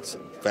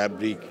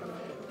fabric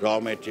raw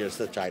materials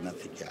China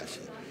থেকে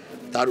আসে,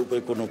 তার উপরে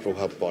কোনো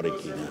প্রভাব পড়ে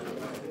কি না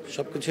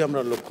সব কিছু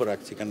আমরা লক্ষ্য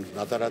রাখছি, কারণ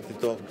রাতারাতি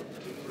তো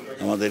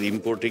আমাদের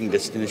ইম্পোর্টিং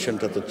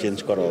ডেস্টিনেশনটা তো চেঞ্জ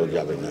করাও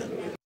যাবে না।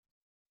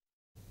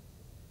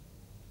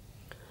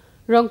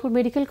 রংপুর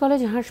মেডিকেল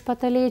কলেজ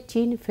হাসপাতালে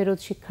চীন ফেরত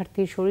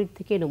শিক্ষার্থীর শরীর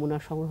থেকে নমুনা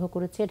সংগ্রহ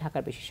করেছে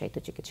ঢাকার বিশেষায়িত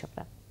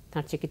চিকিৎসকরা।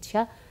 তাঁর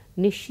চিকিৎসা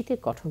নিশ্চিতে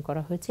গঠন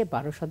করা হয়েছে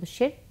 12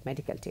 সদস্যের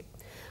মেডিকেল টিম।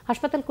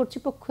 হাসপাতাল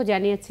কর্তৃপক্ষ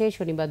জানিয়েছে,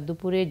 শনিবার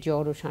দুপুরে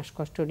জ্বর ও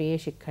শ্বাসকষ্ট নিয়ে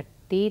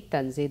শিক্ষার্থী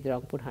তানজিদ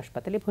রংপুর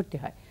হাসপাতালে ভর্তি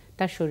হয়।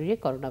 তার শরীরে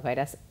করোনা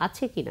ভাইরাস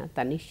আছে কিনা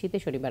তা নিশ্চিতে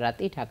শনিবার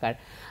রাতেই ঢাকার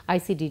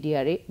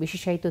আইসিডিডিআরে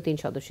বিশেষায়িত 3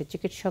 সদস্যের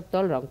চিকিৎসক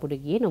দল রংপুরে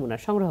গিয়ে নমুনা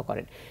সংগ্রহ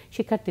করেন।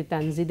 শিক্ষার্থী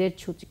তানজিদের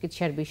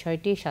চিকিৎসার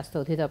বিষয়টি স্বাস্থ্য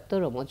অধিদপ্তর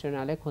ও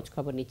মন্ত্রণালয়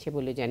খোঁজখবর নিচ্ছে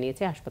বলে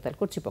জানিয়েছে হাসপাতাল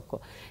কর্তৃপক্ষ।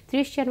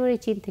 30 জানুয়ারি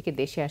চীন থেকে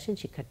দেশে আসেন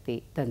শিক্ষার্থী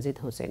তানজিদ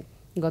হোসেন।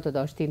 গত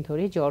 10 দিন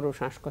ধরে জ্বর ও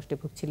শ্বাসকষ্টে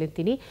ভুগছিলেন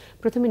তিনি।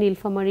 প্রথমে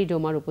নীলফামারী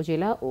ডোমার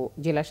উপজেলা ও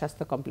জেলা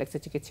স্বাস্থ্য কমপ্লেক্সে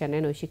চিকিৎসা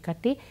নেন ওই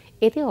শিক্ষার্থী।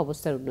 এতে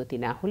অবস্থার উন্নতি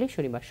না হলে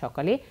শনিবার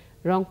সকালে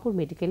রংপুর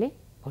মেডিকেলে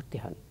ভর্তি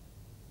হন।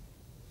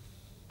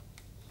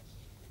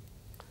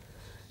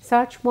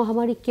 সার্চ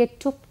মহামারীকে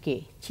টপকে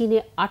চীনে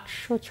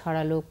 800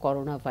 ছড়ালো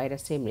করোনা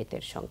ভাইরাসে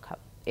মৃতের সংখ্যা।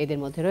 এদের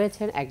মধ্যে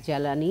রয়েছেন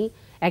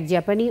এক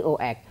জাপানি ও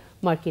এক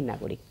মার্কিন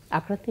নাগরিক।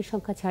 আক্রান্তের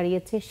সংখ্যা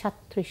ছাড়িয়েছে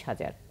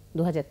 37,000।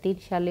 2003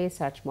 সালে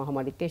সার্চ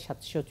মহামারীতে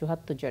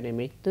 774 জনের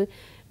মৃত্যু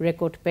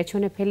রেকর্ড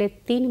পেছনে ফেলে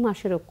 3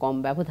 মাসেরও কম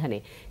ব্যবধানে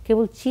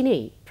কেবল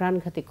চীনেই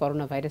প্রাণঘাতী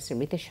করোনা ভাইরাসের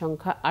মৃতের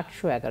সংখ্যা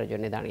 811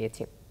 জনে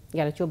দাঁড়িয়েছে।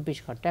 গেল 24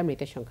 ঘন্টায়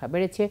মৃতের সংখ্যা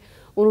বেড়েছে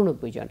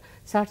 89 জন।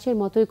 সার্চের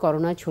মতোই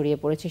করোনা ছড়িয়ে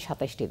পড়েছে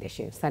 27টি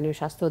দেশে। স্থানীয়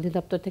স্বাস্থ্য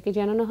অধিদপ্তর থেকে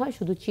জানানো হয়,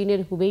 শুধু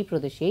চীনের হুবেই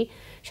প্রদেশেই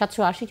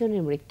 780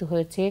 জনের মৃত্যু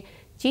হয়েছে।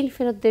 চীন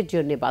ফেরতদের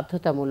জন্য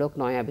বাধ্যতামূলক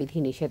নয়া বিধি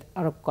নিষেধ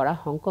আরোপ করা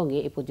হংকংয়ে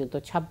এ পর্যন্ত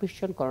 26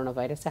 জন করোনা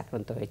ভাইরাসে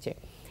আক্রান্ত হয়েছে।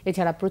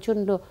 এছাড়া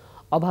প্রচণ্ড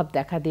অভাব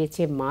দেখা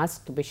দিয়েছে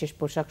মাস্ক, বিশেষ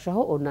পোশাক সহ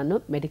অন্যান্য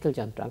মেডিকেল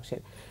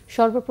যন্ত্রাংশের।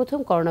 সর্বপ্রথম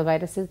করোনা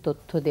ভাইরাসের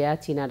তথ্য দেয়া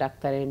চীনা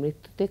ডাক্তারের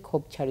মৃত্যুতে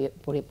ক্ষোভ ছড়িয়ে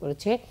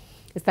পড়েছে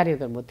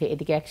স্থানীয়দের মধ্যে।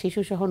 এদিকে এক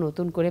শিশুসহ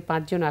নতুন করে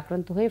 5 জন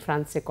আক্রান্ত হয়ে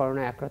ফ্রান্সে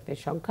করোনা আক্রান্তের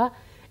সংখ্যা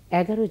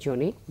 11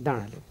 জনে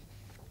দাঁড়ালো।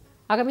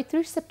 আগামী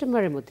 30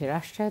 সেপ্টেম্বরের মধ্যে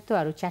রাষ্ট্রায়ত্ত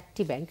আরও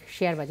 4টি ব্যাংক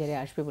শেয়ার বাজারে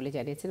আসবে বলে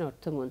জানিয়েছেন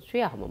অর্থমন্ত্রী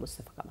আহমদ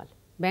মোস্তফা কামাল।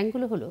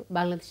 ব্যাংকগুলো হলো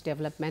বাংলাদেশ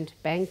ডেভেলপমেন্ট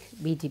ব্যাংক,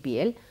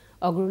 বিডিবিএল,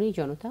 অগ্রণী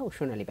জনতা ও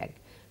সোনালী ব্যাংক।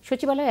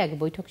 সচিবালয়ে এক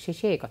বৈঠক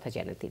শেষে একথা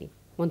জানান তিনি।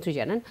 মন্ত্রী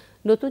জানান,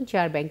 নতুন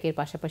 4 ব্যাংকের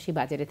পাশাপাশি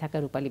বাজারে থাকা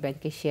রূপালী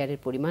ব্যাংকের শেয়ারের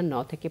পরিমাণ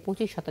 9 থেকে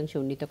 25%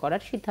 উন্নীত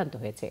করার সিদ্ধান্ত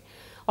হয়েছে।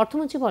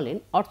 অর্থমন্ত্রী বলেন,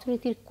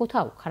 অর্থনীতির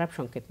কোথাও খারাপ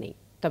সংকেত নেই,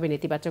 তবে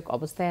নেতিবাচক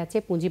অবস্থায় আছে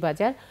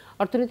পুঁজিবাজার।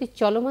 অর্থনীতির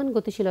চলমান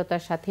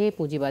গতিশীলতার সাথে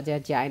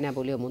পুঁজিবাজার যায় না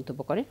বলেও মন্তব্য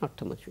করেন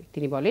অর্থমন্ত্রী।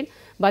 তিনি বলেন,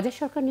 বাজার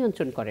সরকার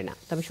নিয়ন্ত্রণ করে না,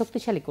 তবে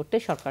শক্তিশালী করতে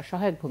সরকার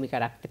সহায়ক ভূমিকা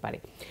রাখতে পারে।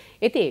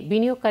 এতে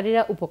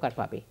বিনিয়োগকারীরা উপকার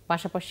পাবে।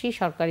 পাশাপাশি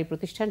সরকারি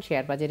প্রতিষ্ঠান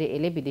শেয়ার বাজারে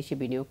এলে বিদেশি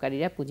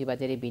বিনিয়োগকারীরা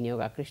পুঁজিবাজারে বিনিয়োগ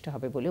আকৃষ্ট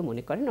হবে বলেও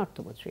মনে করেন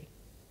অর্থমন্ত্রী।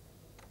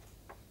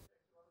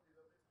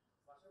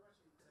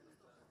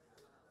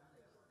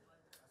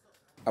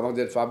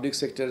 আমাদের পাবলিক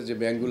সেক্টরের যে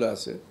ব্যাংকগুলো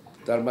আছে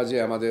তার মাঝে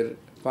আমাদের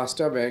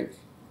 5টা ব্যাংক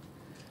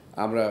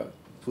আমরা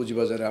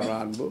পুঁজিবাজারে আমরা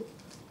আনবো।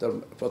 তার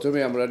প্রথমে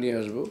আমরা নিয়ে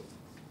আসবো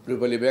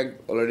রূপালী ব্যাংক,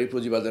 অলরেডি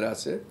পুঁজিবাজারে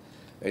আছে,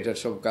 এটার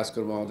সব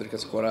কাজকর্ম আমাদের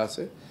কাছে করা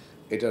আছে।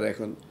 এটার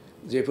এখন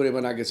যে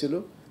পরিমাণ আগে ছিল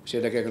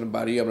সেটাকে এখন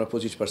বাড়িয়ে আমরা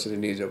 25%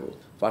 নিয়ে যাব।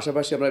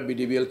 পাশাপাশি আমরা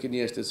বিডিবিএলকে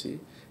নিয়ে আসতেছি,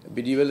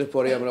 বিডিবিএলের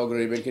পরে আমরা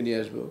অগ্রণী ব্যাংকে নিয়ে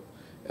আসবো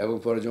এবং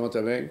পরে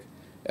জনতা ব্যাংক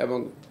এবং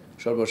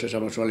সর্বশেষ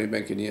আমরা সোনালী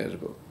ব্যাংকে নিয়ে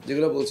আসবো।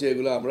 যেগুলো বলছি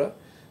এগুলো আমরা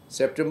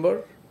সেপ্টেম্বর,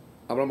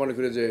 আমরা মনে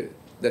করি যে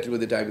that will be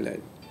the time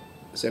line,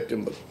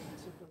 September,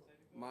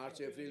 March,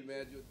 April, May,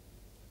 June.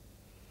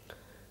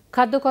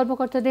 খাদ্য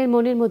কর্মকর্তাদের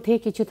মনের মধ্যে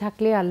কিছু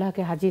থাকলে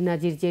আল্লাহকে হাজির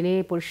নাজির জেনে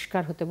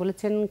পরিষ্কার হতে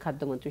বলেছেন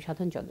খাদ্যমন্ত্রী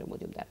সাধন চন্দ্র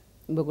মজুমদার।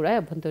 বগুড়ায়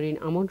অভ্যন্তরীণ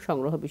আমন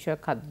সংগ্রহ বিষয়ক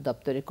খাদ্য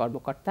দপ্তরের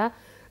কর্মকর্তা,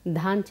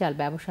 ধান চাল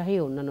ব্যবসায়ী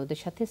ও অন্যান্যদের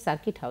সাথে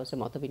সার্কিট হাউসে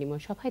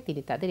মতবিনিময় সভায়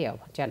তিনি তাদের এই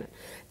আহ্বান জানান।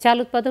 চাল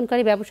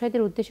উৎপাদনকারী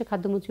ব্যবসায়ীদের উদ্দেশ্যে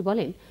খাদ্যমন্ত্রী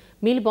বলেন,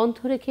 মিল বন্ধ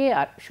রেখে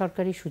আর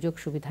সরকারি সুযোগ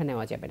সুবিধা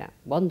নেওয়া যাবে না।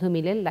 বন্ধ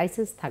মিলের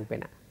লাইসেন্স থাকবে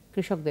না।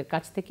 কৃষকদের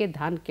কাছ থেকে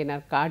ধান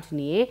কেনার কার্ড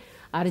নিয়ে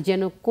আর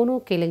যেন কোনো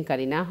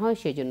কেলেঙ্কারি না হয়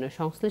সেজন্য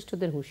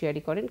সংশ্লিষ্টদের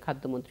হুঁশিয়ারি করেন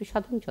খাদ্যমন্ত্রী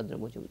সাধন চন্দ্র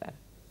মজুমদার।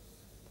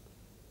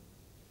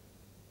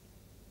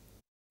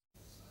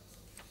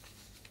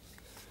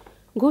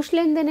 ঘুষ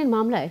লেনদেনের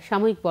মামলায়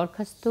সাময়িক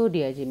বরখাস্ত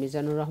ডিআইজি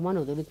মিজানুর রহমান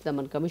ও দুর্নীতি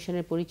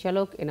কমিশনের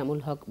পরিচালক এনামুল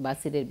হক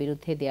বাসিরের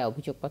বিরুদ্ধে দেয়া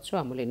অভিযোগপত্র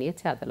আমলে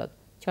নিয়েছে আদালত।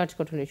 চার্জ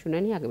গঠনের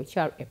শুনানি আগামী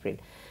 4 এপ্রিল।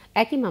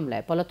 একই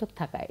মামলায় পলাতক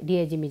থাকায়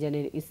ডিআইজি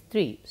মিজানের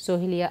স্ত্রী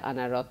সোহেলিয়া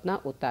আনা রত্না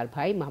ও তার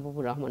ভাই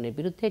মাহবুবুর রহমানের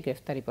বিরুদ্ধে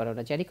গ্রেফতারি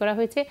পরোয়ানা জারি করা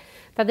হয়েছে।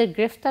 তাদের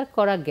গ্রেফতার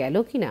করা গেল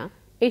কিনা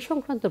এই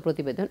সংক্রান্ত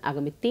প্রতিবেদন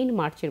আগামী 3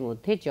 মার্চের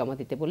মধ্যে জমা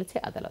দিতে বলেছে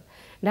আদালত।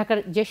 ঢাকার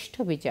জ্যেষ্ঠ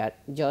বিচার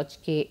জজ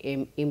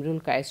KM ইমরুল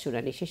কায়েস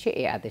শুনানি শেষে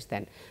এই আদেশ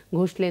দেন।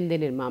 ঘুষ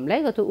লেনদেনের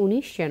মামলায় গত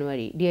 19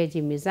 জানুয়ারি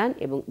ডিআইজি মিজান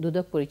এবং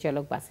দুদক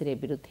পরিচালক বাসিরের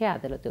বিরুদ্ধে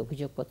আদালতে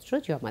অভিযোগপত্র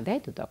জমা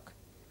দেয় দুদক।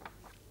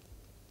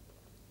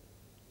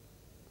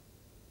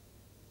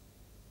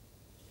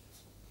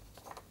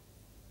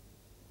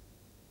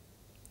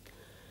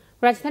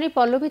 রাজধানীর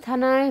পল্লবী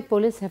থানায়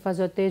পুলিশ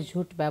হেফাজতে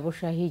ঝুট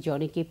ব্যবসায়ী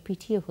জনিকে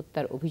পিটিয়ে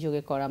হত্যার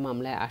অভিযোগে করা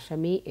মামলায়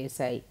আসামি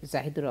SI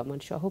জাহিদুর রহমান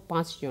সহ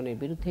 5 জনের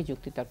বিরুদ্ধে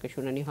যুক্তিতর্কের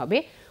শুনানি হবে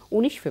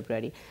 19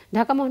 ফেব্রুয়ারি।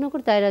 ঢাকা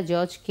মহানগর দায়রা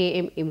জজ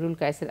KM ইমরুল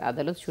কায়েসের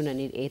আদালত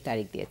শুনানির এই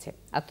তারিখ দিয়েছে।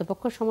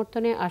 আত্মপক্ষ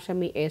সমর্থনে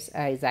আসামি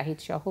SI জাহিদ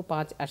সহ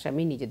 5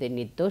 আসামি নিজেদের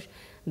নির্দোষ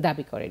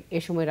দাবি করেন। এ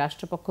সময়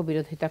রাষ্ট্রপক্ষ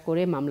বিরোধিতা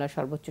করে মামলার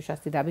সর্বোচ্চ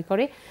শাস্তি দাবি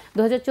করে।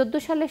 2014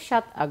 সালের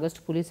 7 আগস্ট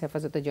পুলিশ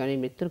হেফাজতে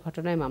জনির মৃত্যুর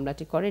ঘটনায়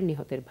মামলাটি করেন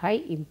নিহতের ভাই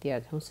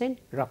ইমতিয়াজ হোসেন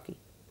রকি।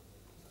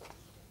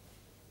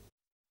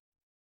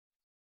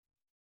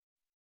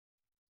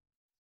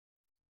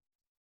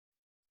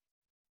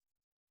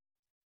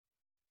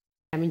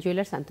 আমিন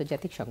জুয়েলার্স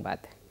আন্তর্জাতিক সংবাদ।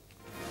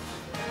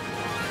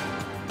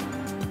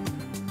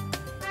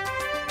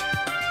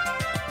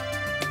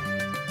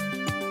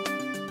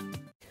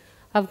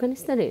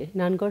 আফগানিস্তানের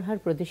নানগরহার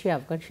প্রদেশে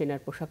আফগান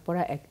সেনার পোশাক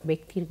পরা এক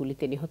ব্যক্তির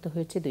গুলিতে নিহত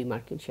হয়েছে 2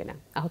 মার্কিন সেনা,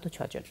 আহত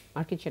 6 জন।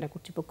 মার্কিন সেনা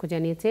কর্তৃপক্ষ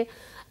জানিয়েছে,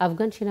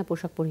 আফগান সেনা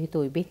পোশাক পরিহিত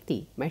ওই ব্যক্তি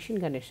মেশিন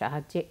গানের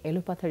সাহায্যে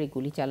এলোপাথারি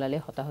গুলি চালালে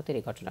হতাহতের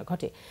এই ঘটনা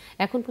ঘটে।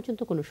 এখন পর্যন্ত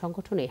কোনো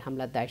সংগঠন এই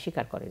হামলার দায়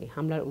স্বীকার করেনি।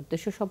 হামলার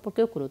উদ্দেশ্য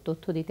সম্পর্কেও কোনো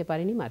তথ্য দিতে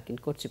পারেনি মার্কিন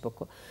কর্তৃপক্ষ।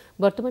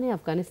 বর্তমানে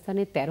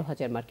আফগানিস্তানে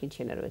 13,000 মার্কিন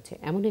সেনা রয়েছে।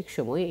 এমন এক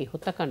সময় এই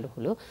হত্যাকাণ্ড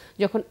হলো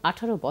যখন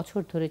 18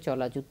 বছর ধরে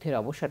চলা যুদ্ধের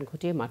অবসান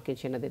ঘটিয়ে মার্কিন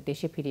সেনাদের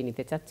দেশে ফিরিয়ে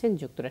নিতে চাচ্ছেন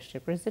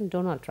যুক্তরাষ্ট্রের প্রেসিডেন্ট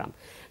ডোনাল্ড ট্রাম্প।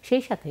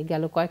 সেই সাথে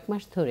গেল কয়েক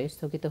মাস ধরে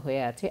স্থগিত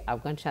হয়ে আছে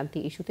আফগান শান্তি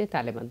ইস্যুতে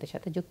তালেবানদের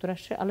সাথে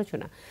যুক্তরাষ্ট্রের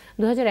আলোচনা।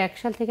 2001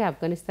 সাল থেকে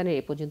আফগানিস্তানের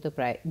এ পর্যন্ত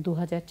প্রায়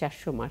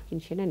 2400 মার্কিন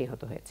সেনা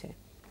নিহত হয়েছে।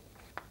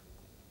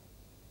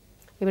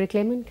 এবারে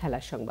ক্লেমেন্ট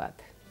খেলার সংবাদ।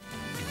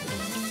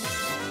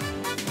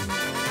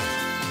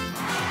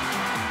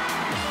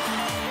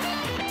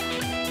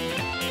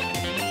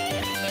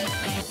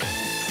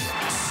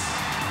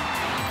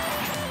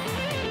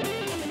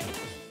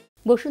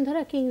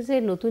 বসুন্ধরা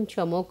কিংসের নতুন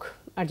চমক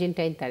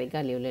আর্জেন্টাইন তারকা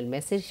লিওনেল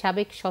মেসির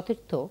সাবেক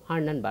সতীর্থ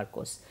হার্নান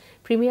বার্কোস।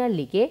 প্রিমিয়ার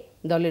লিগে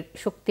দলের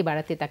শক্তি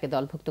বাড়াতে তাকে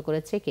দলভুক্ত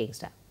করেছে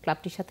কিংসরা।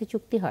 ক্লাবটির সাথে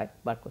চুক্তি হয়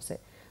বার্কোসের।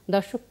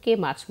 দর্শককে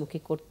মাঝমুখী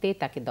করতে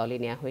তাকে দলে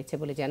নেওয়া হয়েছে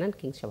বলে জানান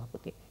কিংস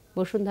সভাপতি।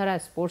 বসুন্ধরা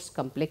স্পোর্টস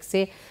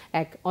কমপ্লেক্সে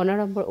এক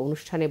অনাড়ম্বর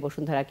অনুষ্ঠানে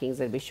বসুন্ধরা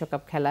কিংসের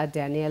বিশ্বকাপ খেলা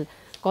ড্যানিয়েল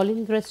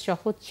কলিন গ্রেস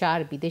সহ 4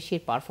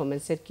 বিদেশির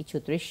পারফরমেন্সের কিছু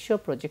দৃশ্য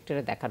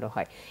প্রজেক্টরে দেখানো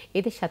হয়।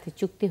 এদের সাথে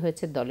চুক্তি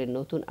হয়েছে দলের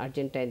নতুন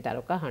আর্জেন্টাইন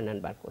তারকা হার্নান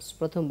বার্কোস।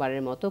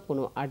 প্রথমবারের মতো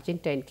কোনো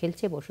আর্জেন্টাইন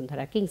খেলছে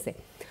বসুন্ধরা কিংসে।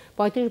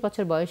 35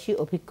 বছর বয়সী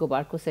অভিজ্ঞ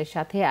বার্কোসের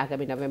সাথে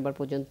আগামী নভেম্বর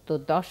পর্যন্ত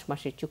 10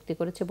 মাসের চুক্তি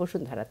করেছে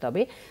বসুন্ধরা।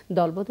 তবে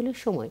দলবদলের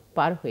সময়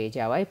পার হয়ে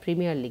যাওয়ায়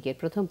প্রিমিয়ার লিগের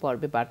প্রথম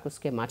পর্বে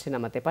বার্কোসকে মাঠে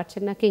নামাতে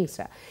পারছেন না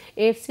কিংসরা।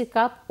 এএফসি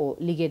কাপ ও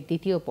লিগের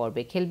দ্বিতীয়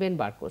পর্বে খেলবেন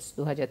বার্কোস।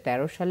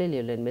 2013 সালে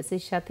লিওনেল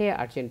মেসির সাথে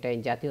আর্জেন্টাইন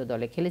জাতীয়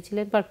দলে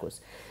খেলেছিলেন বার্কোস।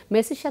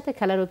 মেসির সাথে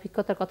খেলার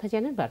অভিজ্ঞতার কথা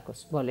জানেন বার্কোস।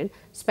 বলেন,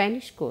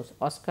 স্প্যানিশ কোচ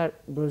অস্কার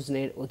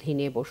ব্রুজনের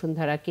অধীনে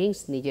বসুন্ধরা কিংস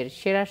নিজের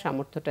সেরা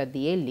সামর্থ্যটা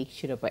দিয়ে লিগ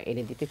শিরোপা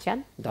এনে দিতে চান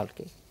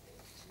দলকে।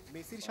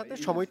 মেসির সাথে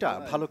সময়টা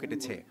ভালো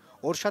কেটেছে,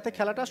 ওর সাথে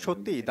খেলাটা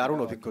সত্যিই দারুণ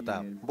অভিজ্ঞতা।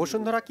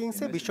 বসুন্ধরা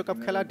কিংসে বিশ্বকাপ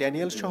খেলা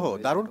ড্যানিয়েল সহ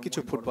দারুণ কিছু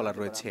ফুটবলার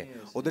রয়েছে,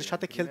 ওদের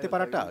সাথে খেলতে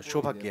পারাটা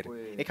সৌভাগ্যের।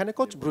 এখানে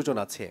কোচ ব্রুজন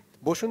আছে।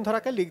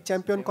 বসুন্ধরাকে লিগ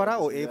চ্যাম্পিয়ন করা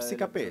ও এএফসি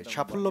কাপে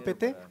সাফল্য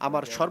পেতে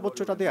আমার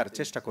সর্বোচ্চটা দেওয়ার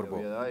চেষ্টা করব।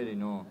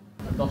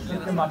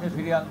 দর্শককে মাঠে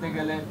ফিরিয়ে আনতে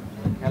গেলে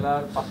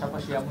খেলার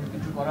পাশাপাশি এমন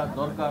কিছু করার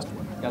দরকার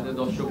যাতে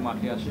দর্শক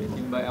মাঠে আসে,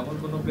 কিংবা এমন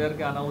কোনো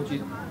প্লেয়ারকে আনা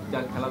উচিত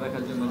যার খেলা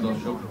দেখার জন্য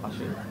দর্শক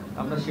আসে।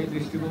 আমরা সেই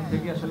দৃষ্টিকোণ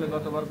থেকে আসলে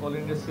গতবার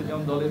কলিন গ্রেসকে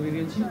যেমন দলে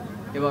বেরিয়েছি,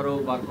 এবারও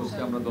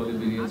বার্কোসকে আমরা দলে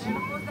বেরিয়েছি।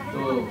 তো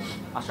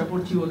আশা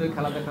করছি ওদের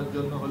খেলা দেখার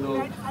জন্য হলো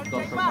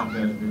দর্শক মাঠে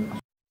আসবে।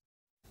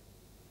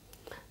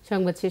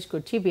 সংবাদ শেষ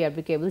করছি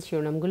বিআরবি কেবল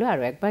শিরোনামগুলো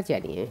আরও একবার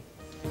জানিয়ে।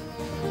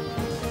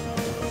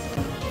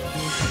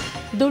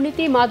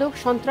 দুর্নীতি, মাদক,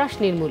 সন্ত্রাস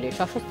নির্মূলে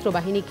সশস্ত্র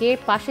বাহিনীকে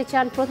পাশে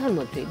চান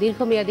প্রধানমন্ত্রী।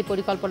 দীর্ঘমেয়াদী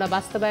পরিকল্পনা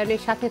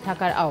বাস্তবায়নের সাথে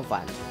থাকার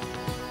আহ্বান।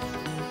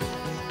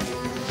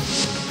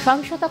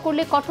 সহিংসতা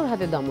করলে কঠোর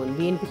হাতে দমন,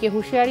 বিএনপিকে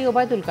হুঁশিয়ারি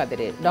ওবায়দুল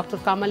কাদেরের। ডক্টর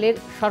কামালের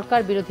সরকার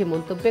বিরোধী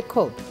মন্তব্যে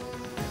ক্ষোভ।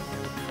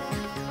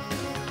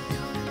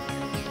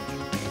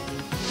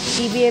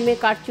 ইভিএমে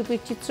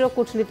কারচুপির চিত্র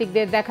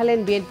কূটনীতিকদের দেখালেন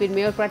বিএনপির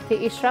মেয়র প্রার্থী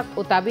ইশরাক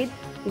ও তাবিদ।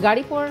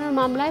 গাড়ি পোড়ানোর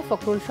মামলায়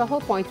ফখরুল সহ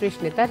 35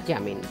 নেতার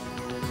জামিন।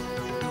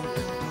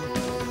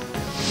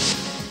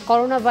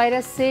 করোনা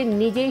ভাইরাসে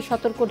নিজেই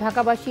সতর্ক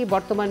ঢাকাবাসী।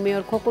 বর্তমান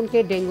মেয়র খোকনকে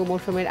ডেঙ্গু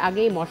মৌসুমের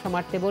আগেই মশা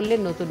মারতে বললেন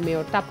নতুন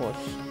মেয়র তাপস।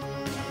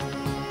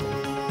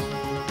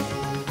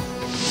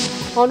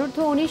 অনূর্ধ্ব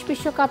 19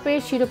 বিশ্বকাপে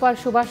শিরোপার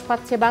সুবাস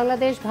পাচ্ছে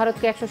বাংলাদেশ।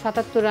 ভারতকে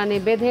 177 রানে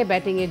বেঁধে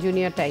ব্যাটিংয়ে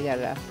জুনিয়র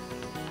টাইগাররা।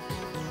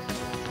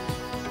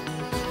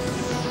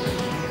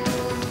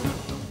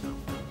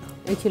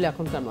 এই ছিল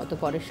এখনকার মতো।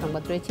 পরের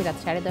সংবাদ রয়েছে রাত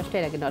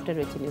 10:30। আগে 9টায়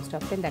রয়েছে নিউজ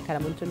টপ 10 দেখার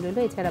আমন্ত্রণ রইল।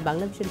 এছাড়া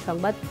বাংলাভিশন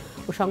সংবাদ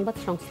ও সংবাদ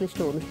সংশ্লিষ্ট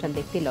অনুষ্ঠান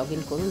দেখতে লগ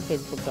ইন করুন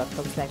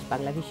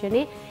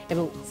facebook.com/বাংলাভিশনে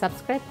এবং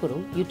সাবস্ক্রাইব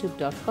করুন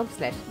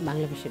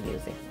youtube.com/বাংলাভিশন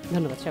নিউজে।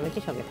 ধন্যবাদ সবাইকে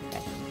সঙ্গে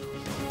থাকায়।